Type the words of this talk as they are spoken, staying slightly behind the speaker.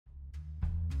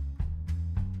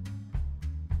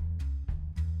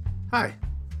Hi,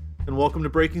 and welcome to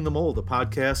Breaking the Mold, a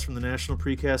podcast from the National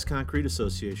Precast Concrete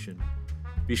Association.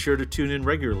 Be sure to tune in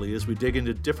regularly as we dig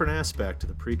into different aspects of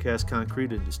the precast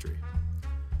concrete industry.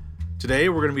 Today,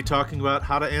 we're going to be talking about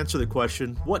how to answer the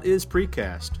question, what is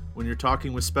precast, when you're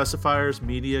talking with specifiers,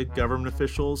 media, government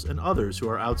officials, and others who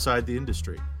are outside the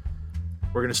industry.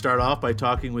 We're going to start off by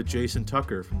talking with Jason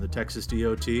Tucker from the Texas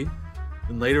DOT,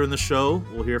 and later in the show,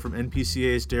 we'll hear from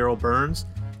NPCA's Daryl Burns,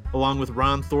 along with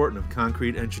Ron Thornton of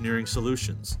Concrete Engineering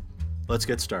Solutions. Let's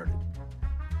get started.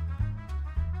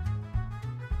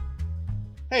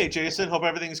 Hey, Jason. Hope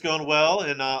everything's going well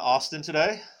in Austin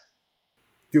today.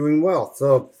 Doing well.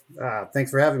 So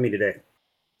thanks for having me today.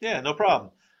 Yeah, no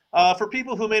problem. For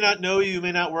people who may not know you,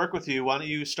 may not work with you, why don't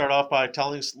you start off by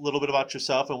telling us a little bit about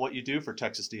yourself and what you do for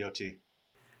Texas DOT?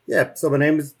 Yeah, so my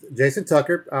name is Jason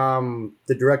Tucker.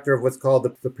 The director of what's called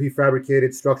the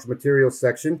prefabricated structural materials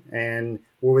section, and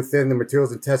we're within the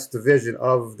materials and tests division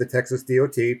of the Texas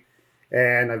DOT.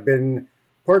 And I've been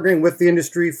partnering with the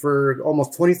industry for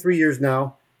almost 23 years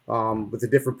now with the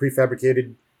different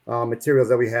prefabricated materials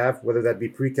that we have, whether that be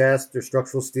precast or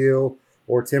structural steel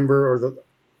or timber or the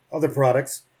other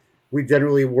products. We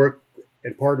generally work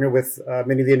and partner with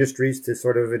many of the industries to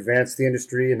sort of advance the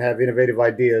industry and have innovative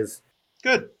ideas.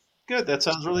 Good. That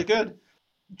sounds really good.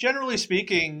 Generally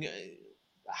speaking,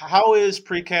 how is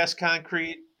precast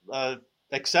concrete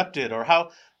accepted, or how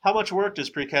much work does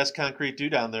precast concrete do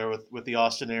down there with the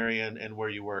Austin area and where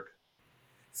you work?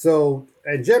 So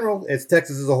in general, as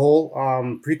Texas as a whole,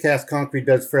 precast concrete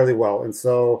does fairly well. And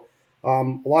so a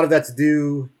lot of that's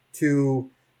due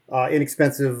to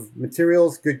inexpensive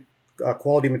materials, good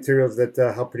quality materials that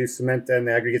help produce cement and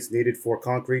the aggregates needed for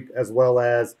concrete, as well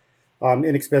as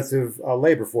inexpensive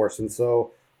labor force. And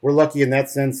so we're lucky in that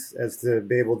sense as to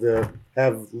be able to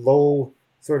have low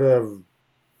sort of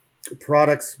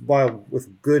products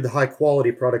with good high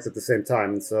quality products at the same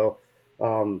time. And so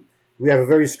we have a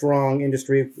very strong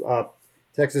industry.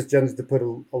 Texas tends to put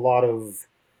a lot of,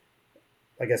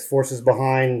 I guess, forces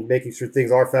behind making sure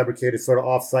things are fabricated sort of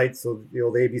off-site. So, the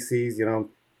ABCs,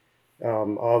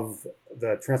 of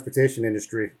the transportation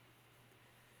industry.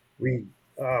 We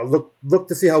look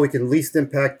to see how we can least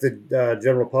impact the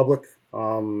general public,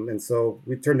 and so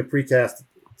we turn to precast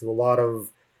to a lot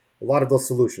of those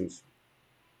solutions.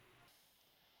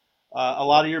 A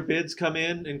lot of your bids come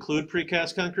in include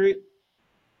precast concrete?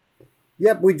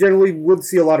 Yep, we generally would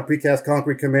see a lot of precast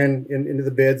concrete come into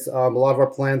the bids. A lot of our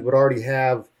plans would already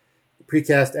have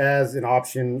precast as an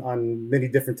option on many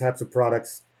different types of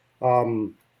products.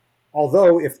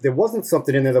 Although if there wasn't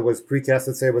something in there that was precast,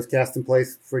 let's say it was cast in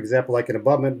place, for example, like an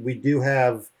abutment, we do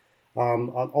have an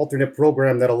alternate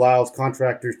program that allows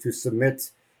contractors to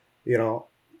submit,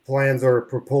 plans or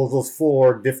proposals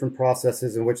for different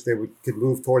processes in which they could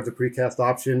move towards a precast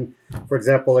option. For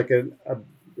example, like in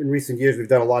recent years, we've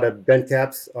done a lot of bend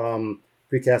caps.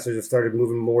 Precasters have started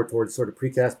moving more towards sort of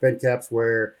precast bend caps,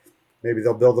 where maybe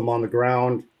they'll build them on the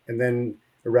ground and then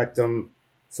erect them.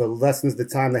 So it lessens the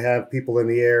time they have people in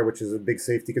the air, which is a big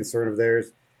safety concern of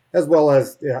theirs, as well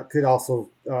as could also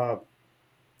have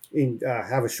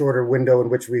a shorter window in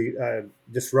which we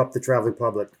disrupt the traveling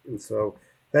public. And so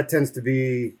that tends to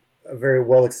be a very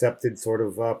well accepted sort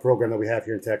of program that we have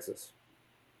here in Texas.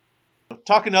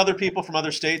 Talking to other people from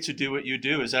other states who do what you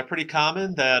do, is that pretty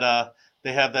common that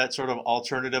they have that sort of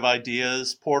alternative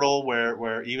ideas portal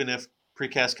where even if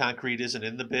precast concrete isn't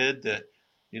in the bid, that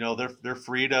they're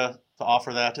free to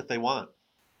offer that if they want?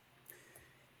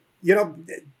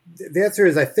 The answer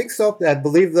is I think so. I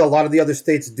believe that a lot of the other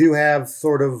states do have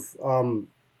sort of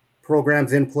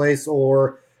programs in place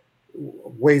or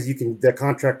ways the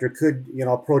contractor could,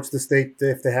 approach the state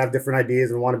if they have different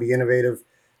ideas and want to be innovative.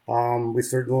 We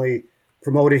certainly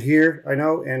promote it here, I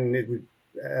know, and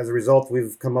as a result,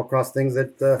 we've come across things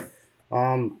that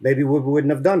maybe we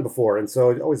wouldn't have done before. And so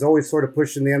it was always sort of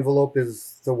pushing the envelope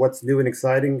as to what's new and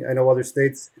exciting. I know other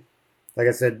states, like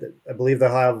I said, I believe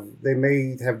they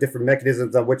may have different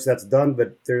mechanisms on which that's done,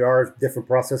 but there are different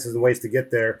processes and ways to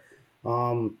get there.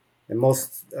 And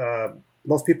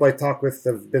most people I talk with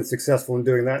have been successful in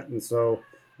doing that. And so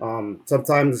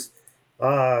sometimes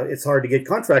it's hard to get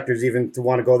contractors even to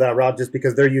want to go that route just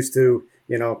because they're used to,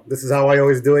 this is how I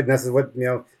always do it. And this is what,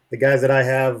 the guys that I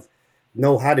have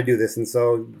know how to do this. And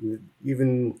so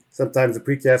even sometimes the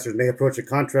precasters may approach a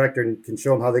contractor and can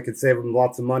show them how they could save them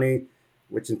lots of money,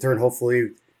 which in turn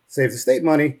hopefully saves the state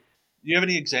money. Do you have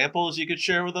any examples you could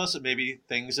share with us of maybe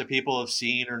things that people have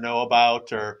seen or know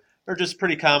about, or just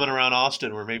pretty common around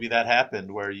Austin where maybe that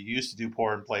happened, where you used to do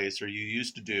pour in place or you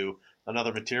used to do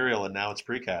another material and now it's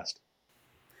precast?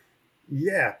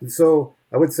 Yeah. So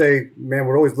I would say, man,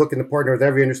 we're always looking to partner with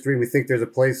every industry. We think there's a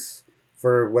place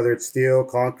for whether it's steel,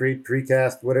 concrete,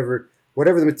 precast, whatever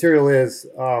the material is.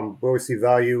 We always see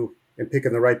value in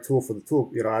picking the right tool for the tool,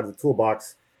 out of the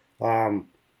toolbox. Um,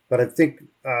 but I think,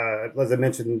 as I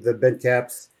mentioned, the bed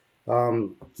caps,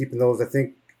 keeping those. I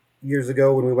think years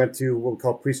ago when we went to what we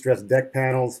call pre-stressed deck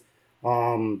panels,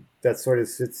 that sort of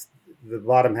sits the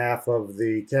bottom half of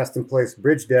the cast-in-place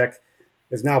bridge deck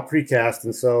is now precast.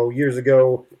 And so years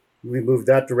ago, we moved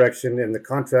that direction, and the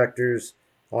contractors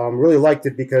really liked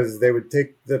it because they would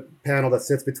take the panel that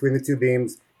sits between the two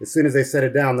beams. As soon as they set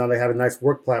it down, now they have a nice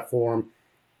work platform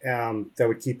that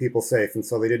would keep people safe. And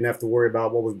so they didn't have to worry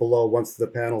about what was below once the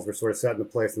panels were sort of set into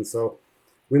place. And so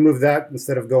we moved that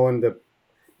instead of going to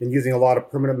and using a lot of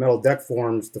permanent metal deck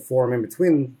forms to form in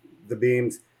between the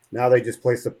beams. Now they just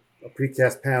place a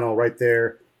precast panel right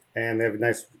there, and they have a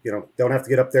nice, don't have to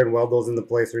get up there and weld those into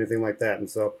place or anything like that. And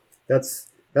so that's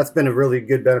been a really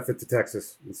good benefit to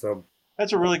Texas. And so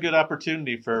That's a really good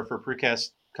opportunity for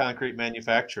precast concrete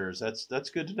manufacturers. That's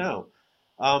good to know.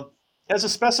 Um, as a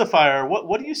specifier,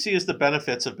 what do you see as the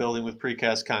benefits of building with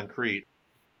precast concrete?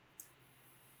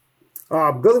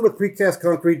 building with precast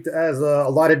concrete has a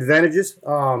lot of advantages.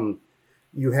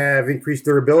 You have increased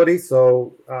durability,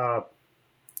 so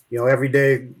every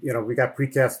day, we got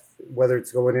precast, whether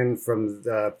it's going in from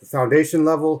the foundation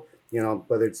level,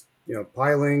 whether it's,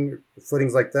 piling,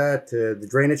 footings like that, to the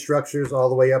drainage structures, all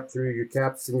the way up through your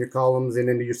caps and your columns and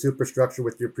into your superstructure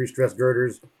with your pre-stressed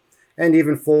girders, and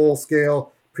even full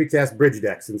scale precast bridge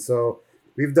decks. And so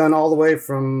we've done all the way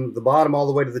from the bottom all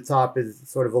the way to the top is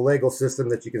sort of a Lego system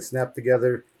that you can snap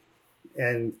together.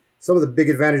 And some of the big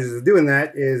advantages of doing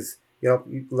that is,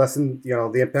 you lessen,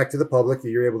 the impact to the public.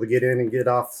 You're able to get in and get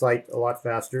off site a lot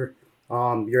faster.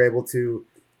 You're able to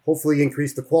hopefully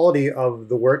increase the quality of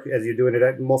the work as you're doing it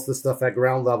at most of the stuff at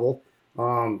ground level.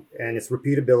 And it's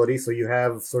repeatability. So you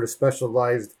have sort of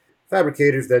specialized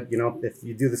fabricators that, if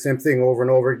you do the same thing over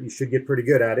and over, you should get pretty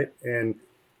good at it. And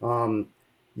um,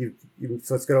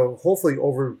 so it's going to hopefully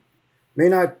may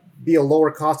not be a lower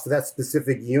cost for that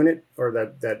specific unit or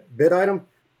that bid item,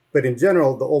 but in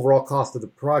general, the overall cost of the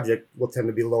project will tend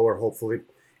to be lower, hopefully,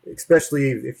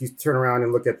 especially if you turn around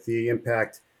and look at the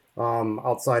impact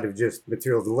outside of just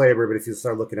materials and labor. But if you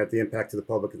start looking at the impact to the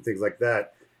public and things like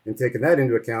that, and taking that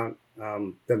into account,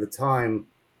 then the time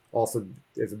also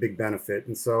is a big benefit.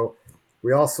 And so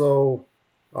we also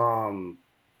um,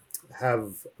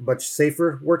 have a much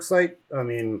safer work site. I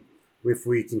mean, if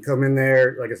we can come in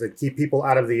there, like I said, keep people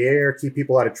out of the air, keep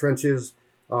people out of trenches,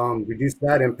 reduce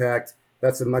that impact.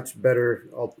 That's a much better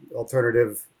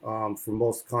alternative for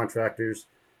most contractors.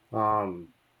 Um,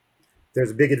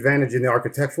 there's a big advantage in the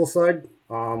architectural side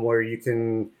where we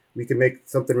can make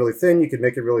something really thin, you could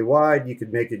make it really wide, you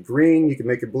could make it green, you could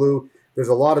make it blue. There's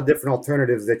a lot of different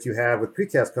alternatives that you have with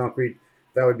precast concrete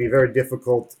that would be very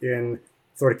difficult in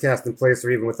sort of cast in place or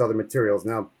even with other materials.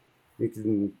 Now, you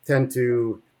can tend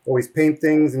to always paint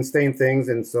things and stain things,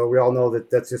 and so we all know that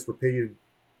that's just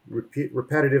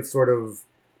repetitive sort of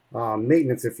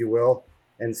maintenance, if you will.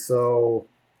 And so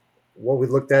what we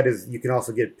looked at is you can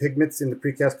also get pigments in the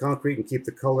precast concrete and keep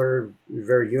the color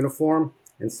very uniform.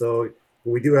 And so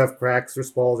when we do have cracks or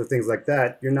spalls or things like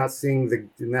that, you're not seeing the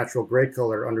natural gray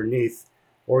color underneath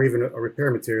or even a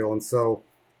repair material. And so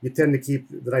you tend to keep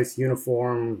the nice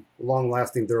uniform,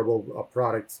 long-lasting, durable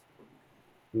products.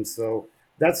 And so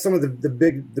that's some of the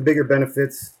bigger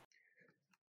benefits.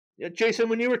 Yeah, Jason,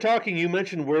 when you were talking, you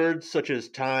mentioned words such as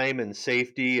time and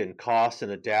safety and cost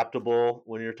and adaptable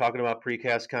when you're talking about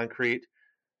precast concrete.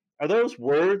 Are those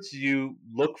words you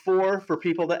look for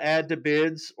people to add to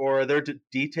bids, or are there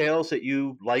details that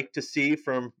you like to see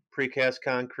from precast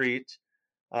concrete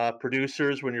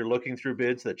producers when you're looking through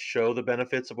bids that show the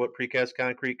benefits of what precast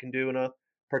concrete can do in a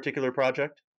particular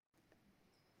project?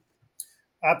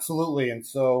 Absolutely. And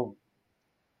so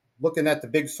looking at the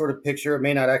big sort of picture, it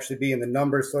may not actually be in the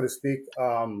numbers, so to speak.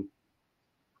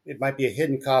 It might be a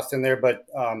hidden cost in there, but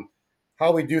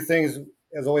how we do things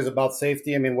is always about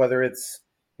safety. I mean, whether it's,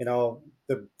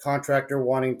 the contractor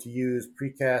wanting to use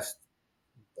precast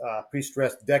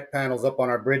pre-stressed deck panels up on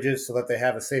our bridges so that they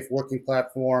have a safe working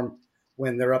platform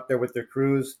when they're up there with their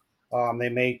crews. They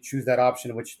may choose that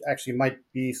option, which actually might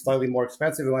be slightly more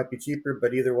expensive. It might be cheaper,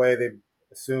 but either way, they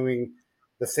assuming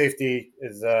the safety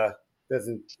is going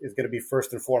to be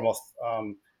first and foremost.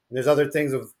 And there's other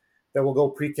things that will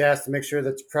go precast to make sure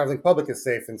that the traveling public is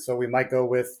safe. And so we might go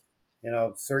with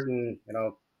certain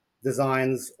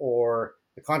designs, or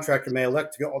the contractor may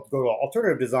elect to go to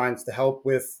alternative designs to help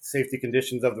with safety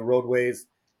conditions of the roadways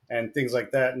and things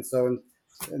like that. And so,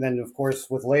 and then of course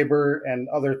with labor and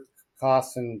other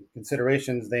costs and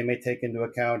considerations, they may take into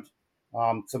account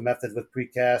some methods with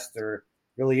precast or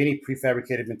really any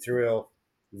prefabricated material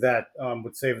that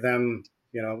would save them,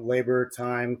 labor,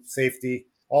 time, safety.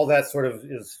 All that sort of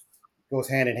goes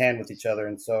hand in hand with each other,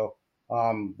 and so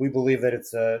we believe that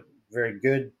it's a very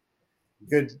good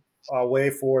way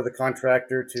for the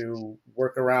contractor to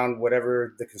work around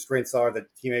whatever the constraints are that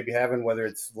he may be having, whether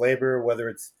it's labor, whether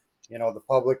it's the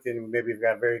public, and maybe we've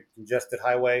got a very congested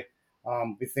highway.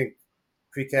 We think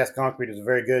precast concrete is a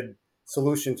very good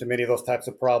solution to many of those types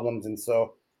of problems, and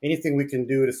so anything we can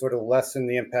do to sort of lessen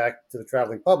the impact to the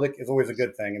traveling public is always a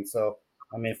good thing. And so,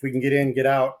 I mean, if we can get in, get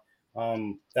out,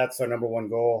 that's our number one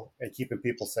goal, and keeping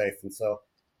people safe. And so,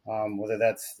 whether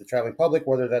that's the traveling public,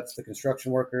 whether that's the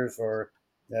construction workers or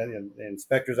the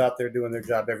inspectors out there doing their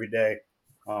job every day,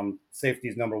 safety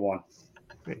is number one.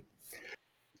 Great.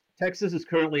 Texas is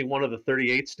currently one of the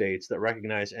 38 states that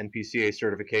recognize NPCA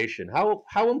certification.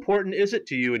 How important is it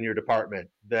to you in your department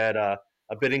that a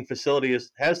bidding facility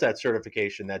has that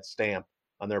certification, that stamp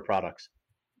on their products?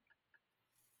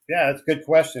 Yeah, that's a good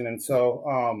question. And so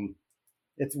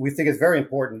we think it's very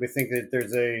important. We think that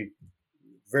there's a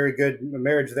very good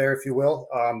marriage there, if you will,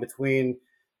 between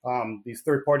these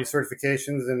third-party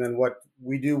certifications and then what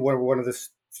we do. We're one of the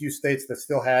few states that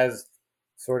still has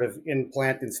sort of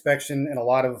in-plant inspection in a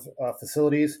lot of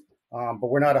facilities, but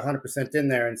we're not 100% in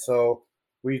there. And so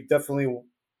we definitely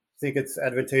think it's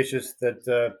advantageous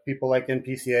that people like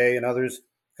NPCA and others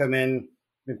come in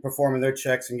and performing their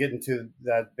checks and get into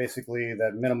that, basically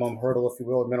that minimum hurdle, if you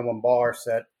will, minimum bar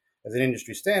set as an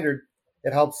industry standard.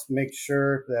 It helps make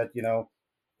sure that,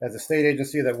 as a state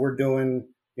agency, that we're doing,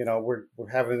 we're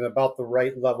having about the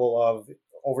right level of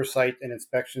oversight and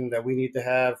inspection that we need to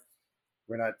have.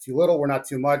 We're not too little, we're not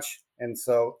too much. And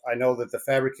so I know that the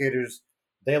fabricators,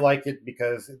 they like it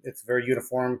because it's very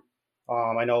uniform.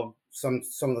 I know some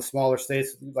of the smaller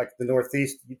states, like the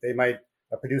Northeast, a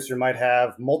producer might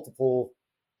have multiple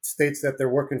states that they're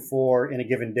working for in a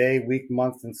given day, week,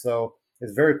 month. And so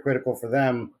it's very critical for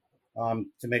them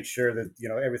to make sure that,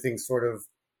 everything's sort of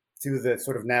to the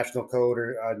sort of national code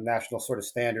or national sort of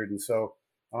standard. And so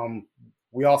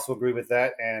we also agree with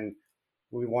that. And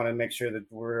we want to make sure that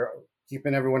we're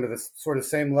keeping everyone to the sort of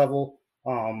same level.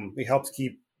 It helps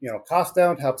keep, costs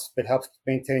down, it helps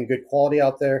maintain good quality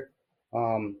out there.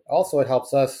 Also, it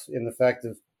helps us in the fact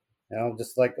of,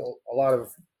 just like a lot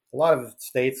of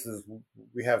states, is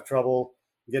we have trouble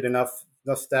getting enough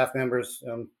staff members,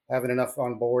 having enough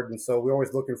on board. And so we're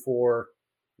always looking for,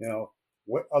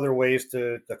 what other ways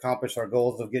to accomplish our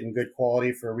goals of getting good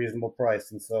quality for a reasonable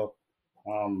price. And so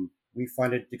we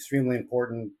find it extremely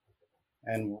important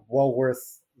and well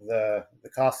worth the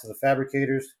cost of the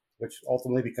fabricators, which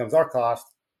ultimately becomes our cost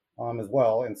as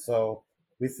well. And so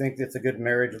we think it's a good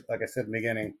marriage, like I said in the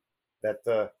beginning, that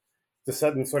to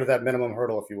set sort of that minimum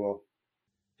hurdle, if you will.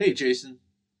 Hey, Jason,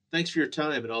 thanks for your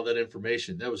time and all that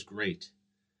information. That was great.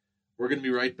 We're going to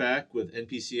be right back with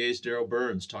NPCA's Daryl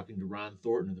Burns talking to Ron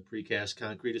Thornton of the Precast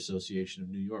Concrete Association of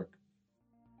New York.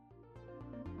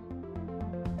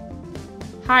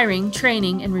 Hiring,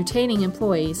 training, and retaining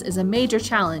employees is a major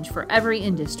challenge for every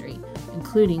industry,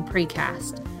 including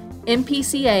precast.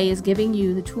 NPCA is giving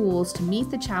you the tools to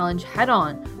meet the challenge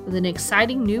head-on with an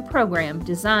exciting new program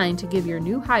designed to give your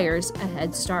new hires a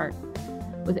head start.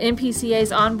 With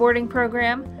NPCA's onboarding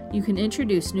program, you can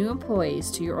introduce new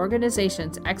employees to your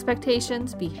organization's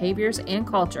expectations, behaviors, and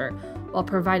culture while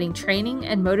providing training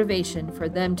and motivation for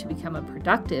them to become a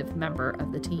productive member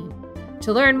of the team.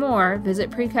 To learn more,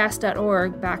 visit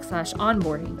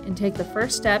precast.org/onboarding and take the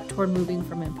first step toward moving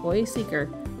from employee seeker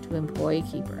to employee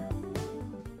keeper.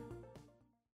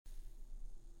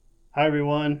 Hi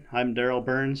everyone, I'm Daryl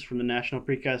Burns from the National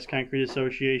Precast Concrete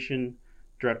Association,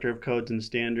 Director of Codes and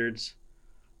Standards.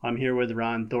 I'm here with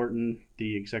Ron Thornton,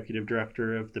 the Executive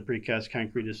Director of the Precast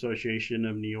Concrete Association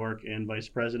of New York and Vice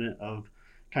President of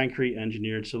Concrete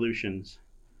Engineered Solutions.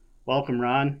 Welcome,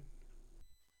 Ron.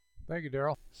 Thank you,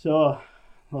 Daryl. So,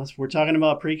 we're talking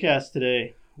about precast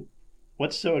today.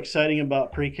 What's so exciting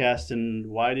about precast, and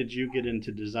why did you get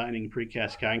into designing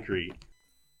precast concrete?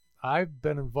 I've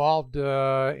been involved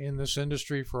in this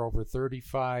industry for over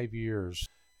 35 years,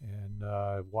 and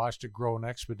I've watched it grow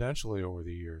exponentially over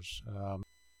the years.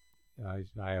 I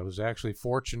was actually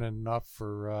fortunate enough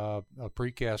for a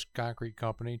precast concrete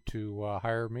company to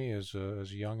hire me as a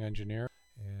young engineer,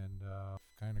 and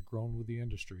kind of grown with the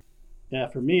industry. Yeah,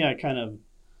 for me, you kind of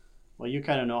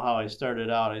know how I started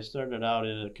out. I started out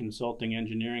at a consulting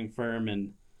engineering firm,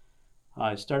 and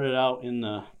I started out in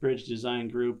the bridge design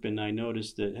group, and I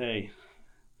noticed that, hey,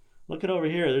 look at over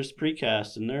here, there's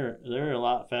precast, and they're a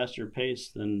lot faster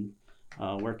paced than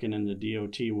Working in the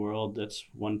DOT world, that's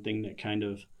one thing that kind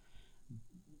of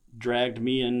dragged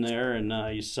me in there,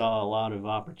 and you saw a lot of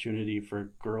opportunity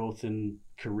for growth and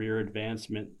career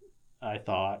advancement, I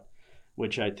thought,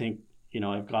 which I think,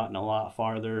 I've gotten a lot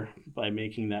farther by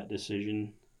making that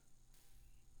decision.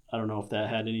 I don't know if that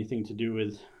had anything to do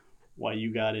with why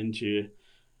you got into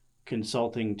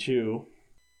consulting too.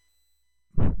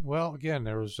 Well, again,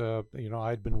 there was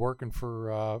I'd been working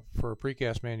for a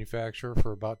precast manufacturer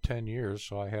for about 10 years,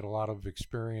 so I had a lot of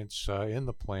experience in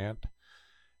the plant.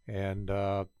 And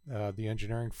the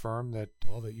engineering firm that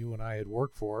you and I had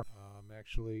worked for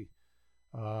actually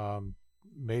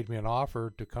made me an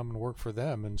offer to come and work for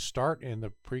them and start in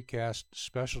the precast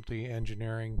specialty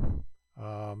engineering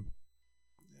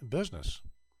business.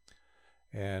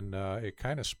 And it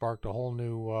kind of sparked a whole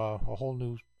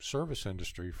new service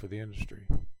industry for the industry.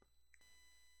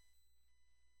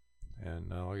 And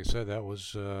like I said, that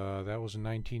was in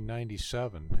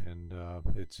 1997, and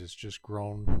it's just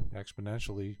grown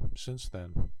exponentially since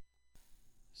then.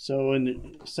 So,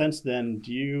 since then,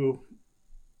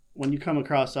 when you come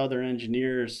across other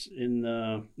engineers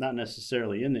not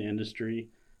necessarily in the industry,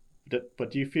 but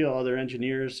do you feel other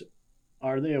engineers,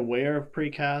 are they aware of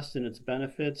precast and its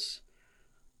benefits?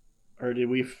 Or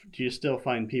do you still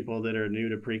find people that are new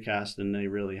to precast and they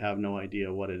really have no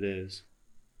idea what it is?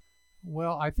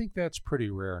 Well, I think that's pretty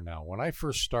rare now. When I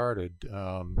first started,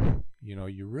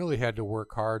 you really had to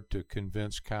work hard to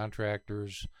convince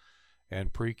contractors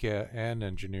and precast and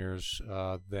engineers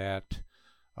that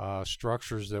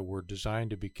structures that were designed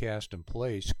to be cast in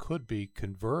place could be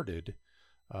converted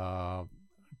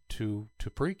to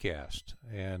precast,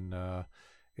 and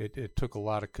it took a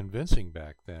lot of convincing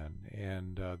back then,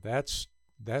 and that's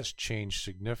changed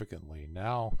significantly.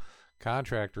 Now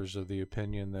contractors are of the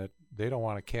opinion that they don't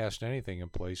want to cast anything in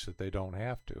place that they don't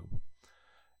have to,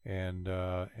 and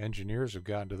engineers have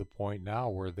gotten to the point now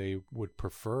where they would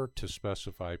prefer to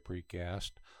specify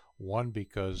precast. One,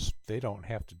 because they don't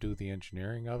have to do the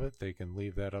engineering of it, they can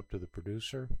leave that up to the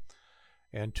producer,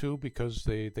 and two, because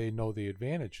they know the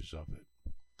advantages of it.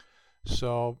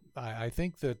 So I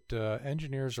think that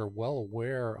engineers are well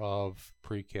aware of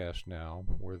precast now,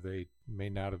 where they may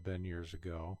not have been years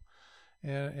ago,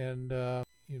 and I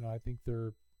think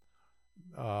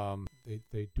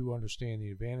they do understand the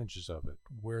advantages of it.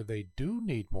 Where they do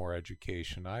need more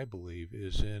education, I believe,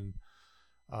 is in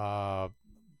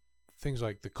things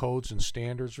like the codes and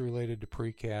standards related to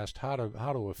precast, how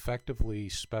to effectively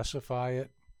specify it,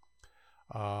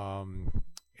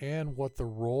 and what the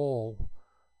role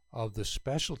of the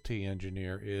specialty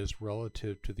engineer is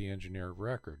relative to the engineer of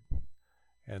record.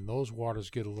 And those waters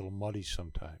get a little muddy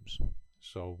sometimes.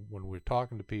 So when we're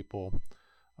talking to people,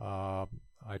 I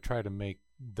try to make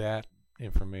that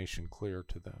information clear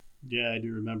to them. Yeah, I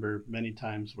do remember many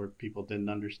times where people didn't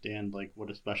understand like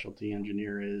what a specialty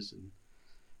engineer is, and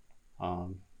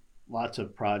lots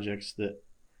of projects that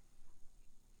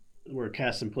were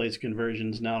cast in place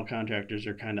conversions. Now contractors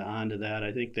are kind of onto that.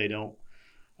 I think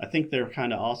they're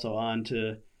kind of also on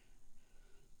to,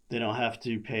 they don't have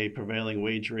to pay prevailing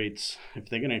wage rates. If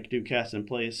they're going to do cast in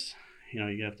place,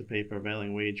 you have to pay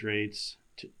prevailing wage rates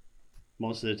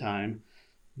most of the time.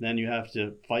 Then you have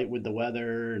to fight with the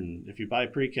weather, and if you buy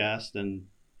precast, then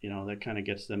that kind of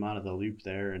gets them out of the loop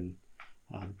there, and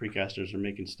the precasters are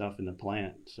making stuff in the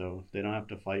plant, so they don't have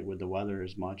to fight with the weather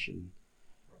as much, and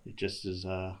it just is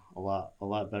a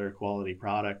lot better quality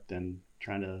product than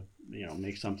trying to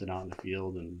make something out in the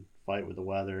field and fight with the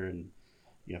weather, and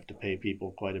you have to pay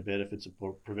people quite a bit if it's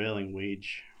a prevailing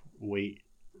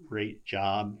rate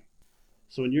job.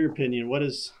 So in your opinion, what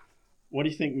do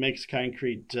you think makes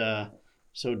concrete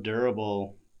so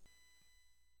durable?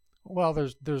 Well,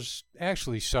 there's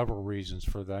actually several reasons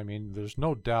for that. I mean, there's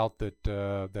no doubt that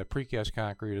that precast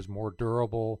concrete is more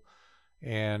durable,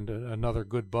 and another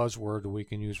good buzzword that we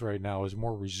can use right now is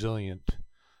more resilient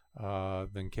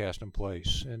than cast in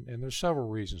place. And there's several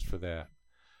reasons for that.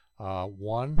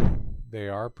 One, they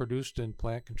are produced in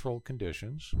plant-controlled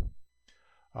conditions.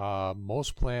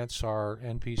 Most plants are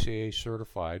NPCA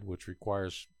certified, which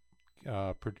requires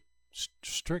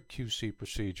strict QC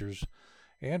procedures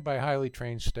and by highly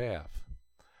trained staff.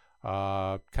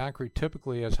 Concrete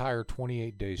typically has higher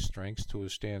 28-day strengths to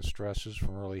withstand stresses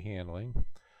from early handling.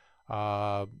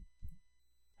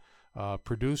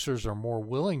 Producers are more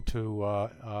willing to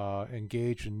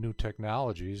engage in new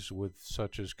technologies with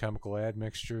such as chemical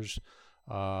admixtures.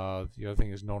 The other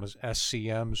thing is known as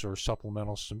SCMs, or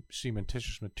supplemental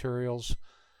cementitious materials.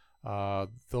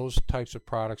 Those types of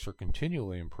products are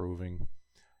continually improving,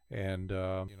 and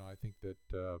I think that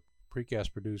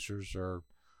precast producers are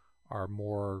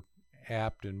more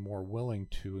apt and more willing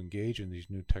to engage in these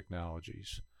new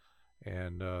technologies.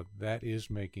 And that is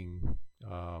making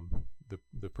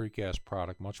the precast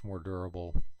product much more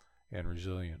durable and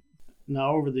resilient.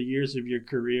 Now, over the years of your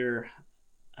career,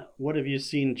 what have you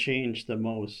seen change the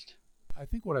most? I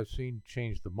think what I've seen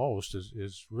change the most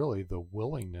is really the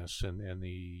willingness and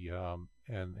the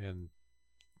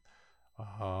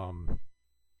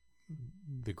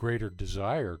greater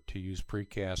desire to use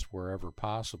precast wherever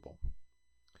possible.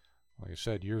 Like I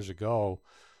said, years ago,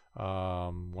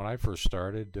 when I first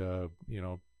started, the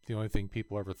only thing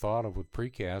people ever thought of with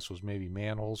precast was maybe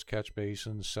manholes, catch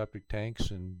basins, septic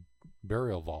tanks, and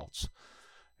burial vaults.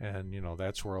 And,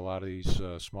 that's where a lot of these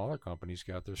smaller companies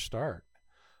got their start.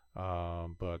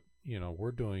 But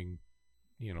we're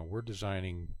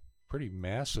designing pretty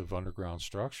massive underground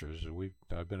structures.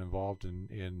 I've been involved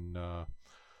in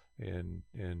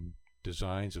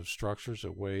designs of structures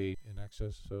that weigh in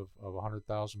excess of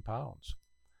 100,000 pounds,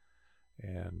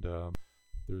 and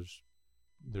there's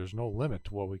no limit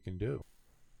to what we can do.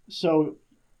 So,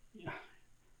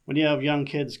 when you have young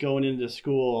kids going into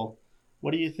school,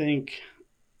 what do you think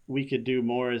we could do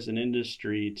more as an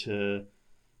industry to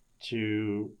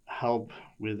help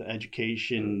with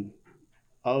education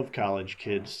of college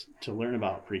kids to learn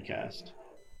about precast?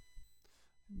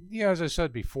 Yeah, as I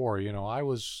said before,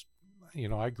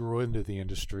 I grew into the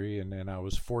industry, and I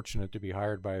was fortunate to be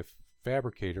hired by a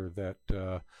fabricator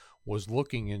that was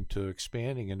looking into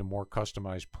expanding into more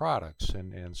customized products,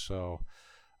 and so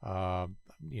I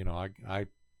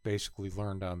basically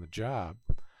learned on the job.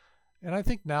 And I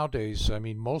think nowadays,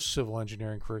 most civil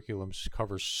engineering curriculums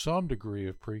cover some degree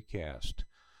of precast,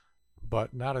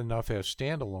 but not enough have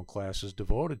standalone classes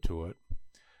devoted to it.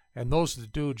 And those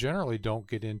that do generally don't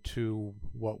get into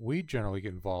what we generally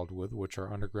get involved with, which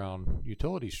are underground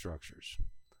utility structures.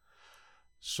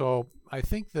 So I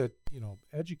think that,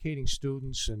 educating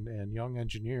students and young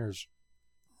engineers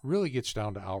really gets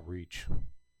down to outreach.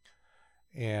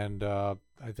 And I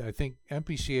think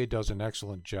MPCA does an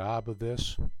excellent job of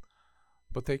this,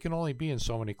 but they can only be in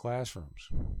so many classrooms.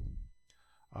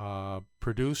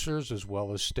 Producers as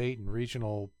well as state and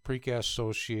regional precast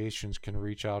associations can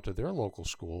reach out to their local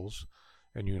schools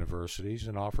and universities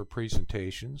and offer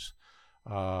presentations.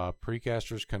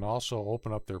 Precasters can also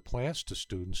open up their plants to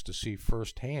students to see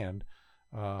firsthand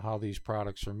how these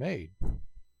products are made.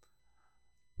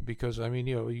 Because,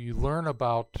 you learn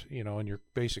about, in your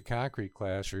basic concrete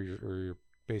class or your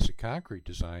basic concrete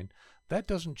design, that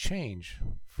doesn't change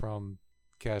from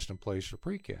cast in place or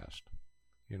precast.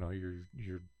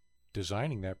 You're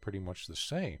designing that pretty much the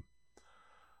same.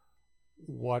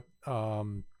 What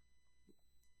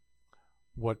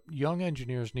young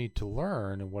engineers need to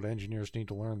learn, and what engineers need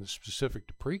to learn that's specific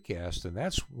to precast, and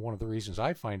that's one of the reasons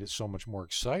I find it so much more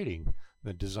exciting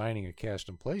than designing a cast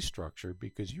in place structure,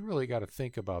 because you really got to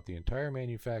think about the entire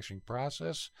manufacturing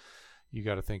process. You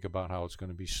got to think about how it's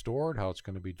going to be stored, how it's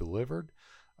going to be delivered.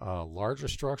 Larger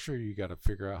structure, you got to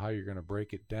figure out how you're going to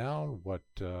break it down, where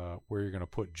you're going to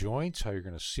put joints, how you're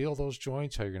going to seal those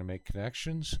joints, how you're going to make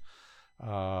connections,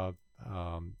 how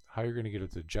you're going to get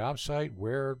it to the job site,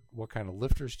 what kind of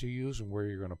lifters to use, and where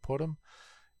you're going to put them.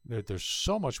 There's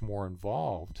so much more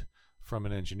involved from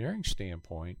an engineering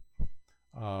standpoint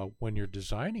when you're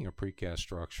designing a precast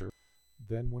structure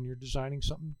than when you're designing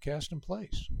something cast in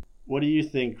place. What do you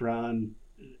think, Ron,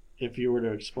 if you were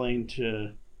to explain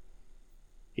to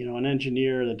an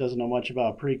engineer that doesn't know much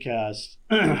about precast,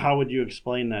 how would you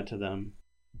explain that to them?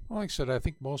 Well, like I said, I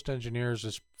think most engineers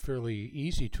it's fairly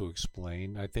easy to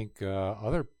explain. I think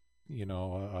you've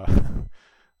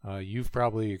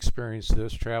probably experienced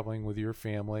this traveling with your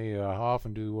family. How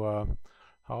often do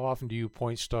you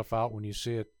point stuff out when you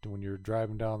see it, when you're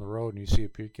driving down the road and you see a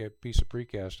piece of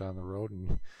precast on the road, and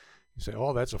you say,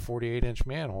 "Oh, that's a 48-inch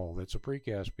manhole. That's a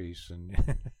precast piece." And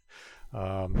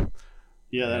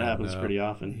yeah, that happens pretty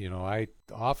often.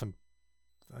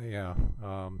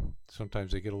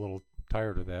 Sometimes they get a little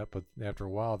tired of that, but after a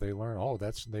while they learn,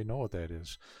 they know what that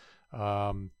is.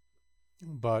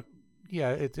 But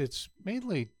yeah, it's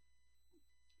mainly,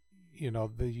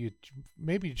 you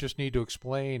maybe just need to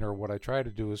explain, or what I try to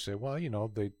do is say, well,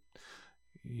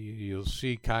 you'll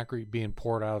see concrete being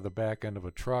poured out of the back end of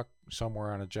a truck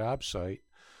somewhere on a job site.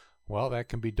 Well, that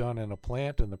can be done in a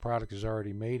plant, and the product is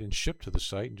already made and shipped to the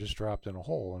site and just dropped in a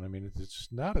hole. And it's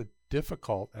not a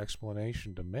difficult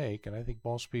explanation to make, and I think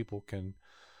most people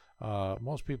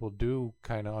do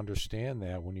kind of understand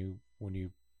that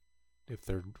if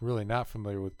they're really not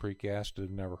familiar with precast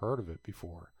and never heard of it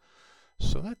before.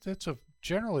 So that's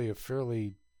generally a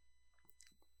fairly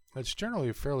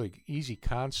easy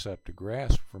concept to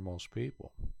grasp for most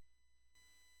people.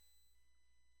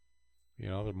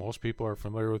 Most people are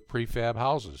familiar with prefab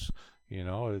houses.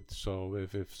 So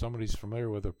if somebody's familiar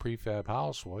with a prefab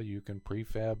house, well, you can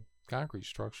prefab concrete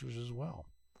structures as well.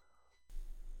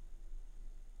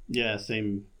 Yeah,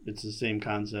 same. It's the same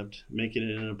concept. Making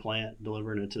it in a plant,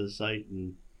 delivering it to the site,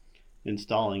 and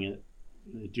installing it.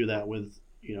 They do that with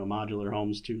modular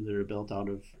homes too that are built out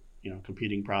of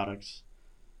competing products.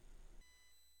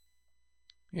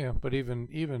 Yeah, but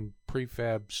even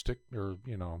prefab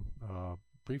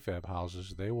prefab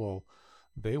houses, they will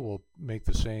make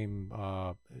the same.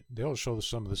 They'll show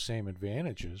some of the same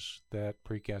advantages that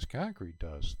precast concrete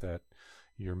does. That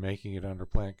you're making it under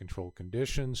plant controlled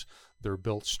conditions. They're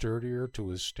built sturdier to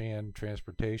withstand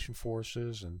transportation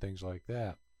forces and things like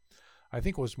that. I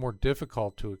think what's more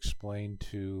difficult to explain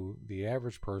to the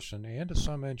average person and to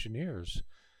some engineers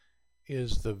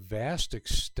is the vast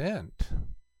extent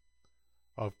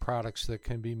of products that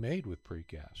can be made with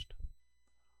precast.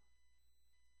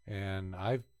 And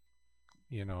one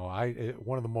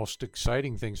of the most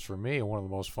exciting things for me and one of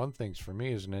the most fun things for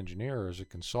me as an engineer, as a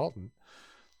consultant,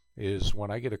 is when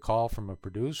I get a call from a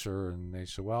producer and they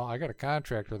say, well, I got a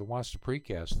contractor that wants to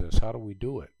precast this. How do we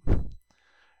do it?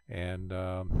 And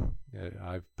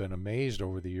I've been amazed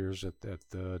over the years at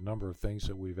the number of things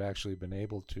that we've actually been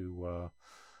able to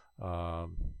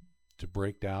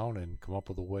break down and come up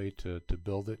with a way to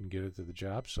build it and get it to the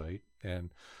job site.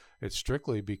 And it's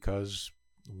strictly because,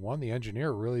 one, the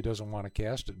engineer really doesn't want to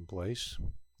cast it in place,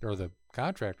 or the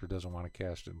contractor doesn't want to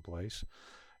cast it in place,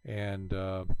 and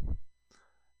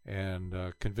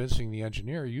convincing the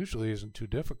engineer usually isn't too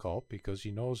difficult because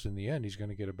he knows in the end he's going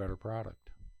to get a better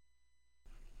product.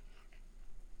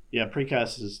 Yeah,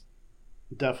 precast is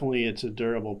definitely, it's a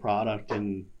durable product,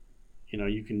 and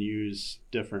you can use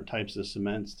different types of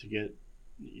cements to get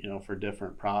for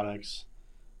different products.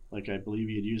 Like I believe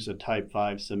you'd use a type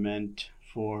 5 cement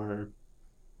for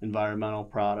environmental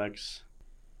products,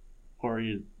 or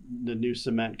the new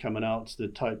cement coming out, it's the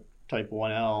type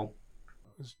 1L.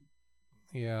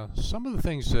 Yeah, some of the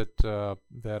things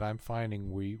that I'm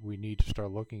finding we need to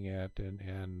start looking at,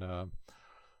 and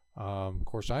of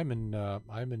course I'm in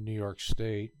New York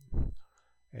State,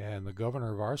 and the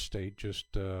governor of our state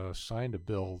just signed a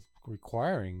bill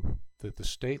requiring that the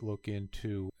state look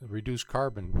into reduced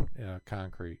carbon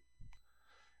concrete,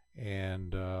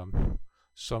 and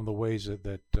some of the ways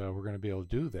that we're going to be able to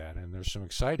do that. And there's some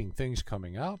exciting things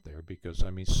coming out there because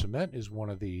cement is one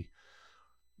of the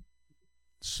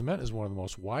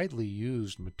most widely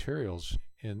used materials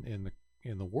in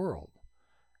the world,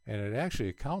 and it actually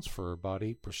accounts for about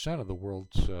 8% of the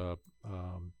world's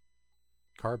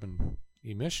carbon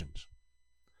emissions.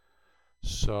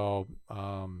 So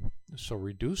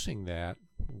reducing that,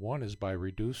 one is by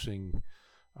reducing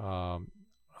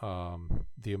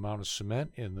the amount of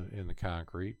cement in the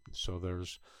concrete. So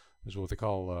there's what they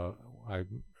call, I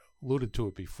alluded to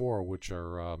it before, which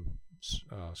are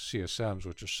CSMs,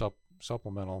 which are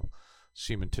supplemental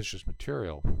cementitious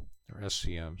material, or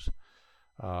SCMs.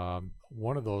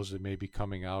 One of those that may be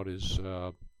coming out is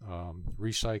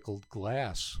recycled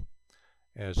glass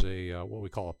as a what we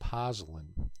call a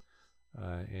pozzolan,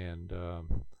 and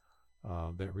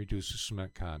that reduces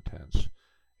cement contents.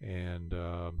 And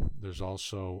there's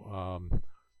also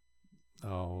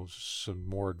some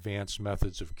more advanced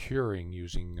methods of curing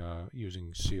using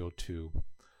CO2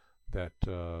 that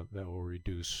will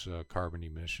reduce carbon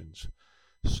emissions.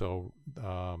 So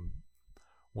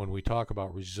when we talk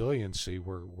about resiliency,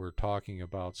 we're talking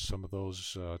about some of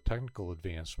those technical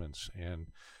advancements,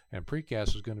 and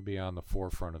precast is going to be on the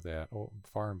forefront of that,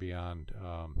 far and beyond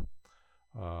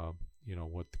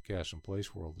what the cast in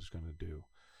place world is going to do.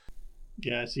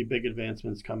 Yeah, I see big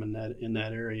advancements coming in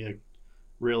that area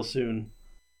real soon.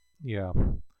 Yeah.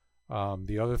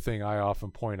 The other thing I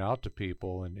often point out to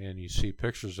people, and you see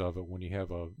pictures of it when you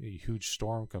have a huge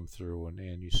storm come through,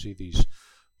 and you see these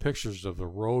pictures of the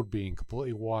road being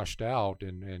completely washed out,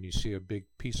 and you see a big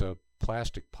piece of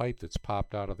plastic pipe that's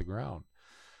popped out of the ground.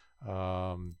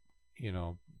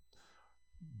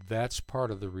 That's part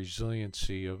of the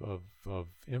resiliency of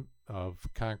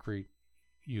concrete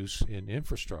use in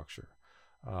infrastructure.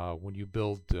 When you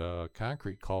build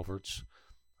concrete culverts,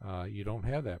 you don't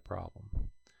have that problem.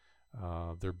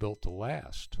 They're built to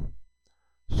last.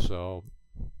 So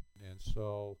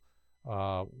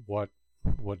what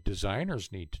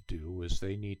designers need to do is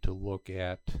they need to look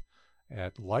at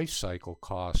life cycle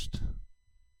cost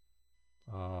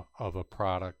of a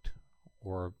product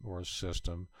or a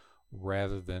system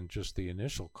rather than just the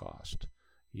initial cost.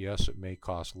 Yes, it may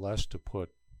cost less to put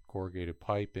corrugated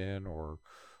pipe in or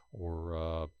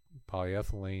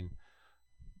polyethylene.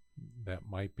 That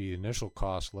might be initial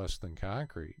cost less than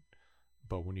concrete,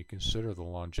 But when you consider the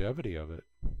longevity of it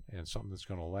and something that's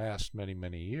going to last many,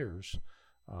 many years,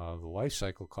 the life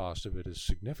cycle cost of it is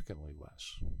significantly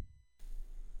less.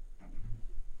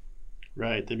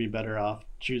 Right. They'd be better off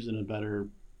choosing a better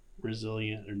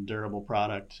resilient or durable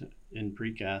product in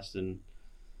precast. And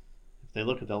if they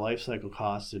look at the life cycle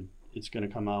costs, it's going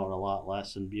to come out a lot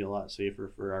less and be a lot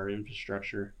safer for our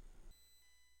infrastructure.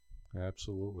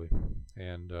 Absolutely.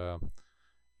 And,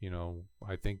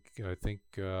 I think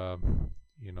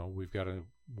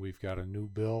we've got a new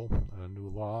bill, a new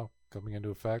law coming into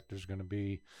effect. There's going to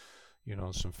be,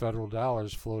 some federal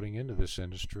dollars floating into this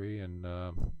industry, and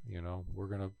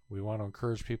we want to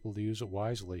encourage people to use it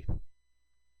wisely.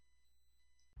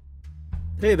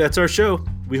 Hey, that's our show.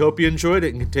 We hope you enjoyed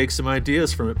it and can take some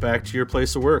ideas from it back to your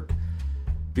place of work.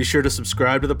 Be sure to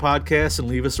subscribe to the podcast and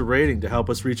leave us a rating to help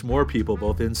us reach more people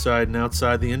both inside and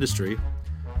outside the industry.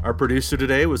 Our producer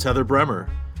today was Heather Bremer.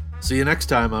 See you next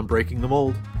time on Breaking the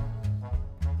Mold.